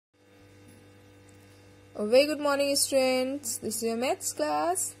A very good morning, students. This is your maths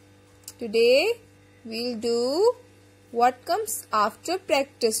class. Today we'll do what comes after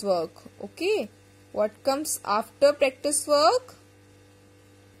practice work. Okay, what comes after practice work?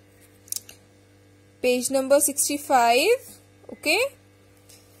 Page number 65. Okay,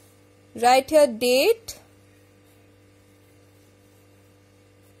 write here date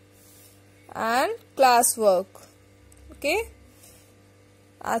and class work. Okay,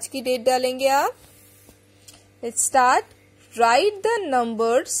 आज की date डालेंगे आप. Let's start. Write the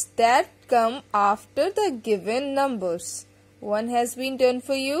numbers that come after the given numbers. One has been done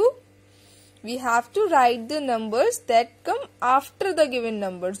for you. We have to write the numbers that come after the given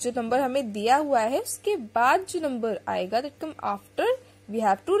numbers. जो number हमें दिया हुआ है उसके बाद जो नंबर आएगा that come after, we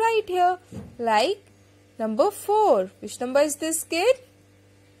have to write here. Like number 4. Which number is this, kid?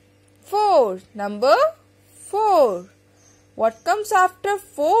 4. Number 4. What comes after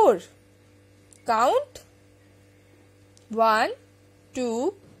 4? Count. 1,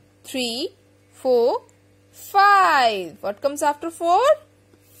 2, 3, 4, 5. What comes after 4?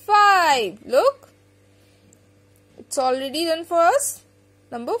 5. Look. It's already done for us.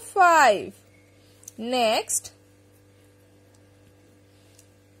 Number 5. Next.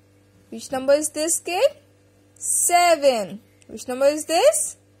 Which number is this, kid? 7. Which number is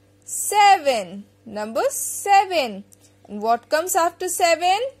this? 7. Number 7. And what comes after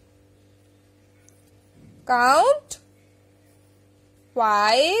 7? Count.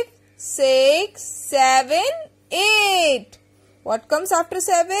 5, 6, 7, 8. What comes after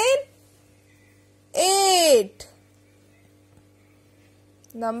 7? 8.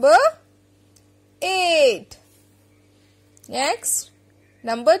 Number 8. Next,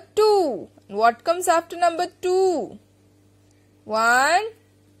 number 2. What comes after number 2? 1,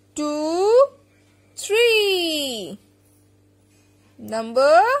 2, 3.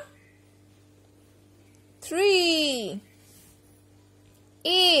 Number 3.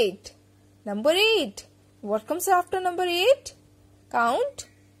 8. Number 8. What comes after number 8? Count.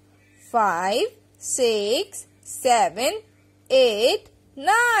 5, 6, 7, 8,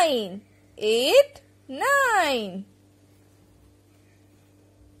 9. 8, 9.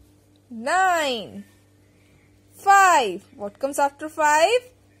 9. 5. What comes after 5?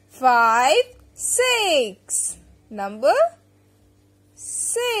 5, 6. Number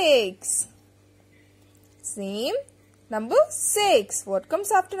 6. Same. Number 6. What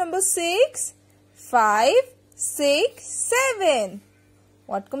comes after number 6? 5, 6, 7.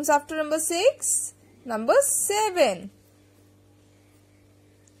 What comes after number 6? Number 7.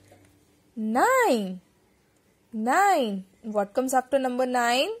 9. 9. What comes after number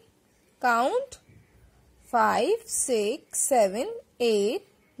 9? Count. 5, 6, 7, 8,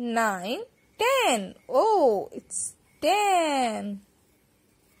 9, 10. Oh, it's 10.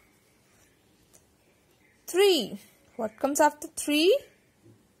 3. What comes after 3?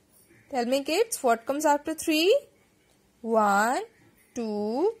 Tell me, kids, what comes after 3? 1,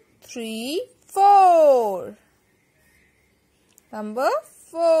 2, 3, 4. Number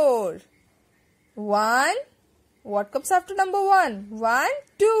 4. 1. What comes after number 1? 1,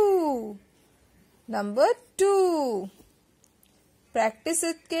 2. Number 2. Practice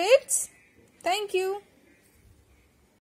it, kids. Thank you.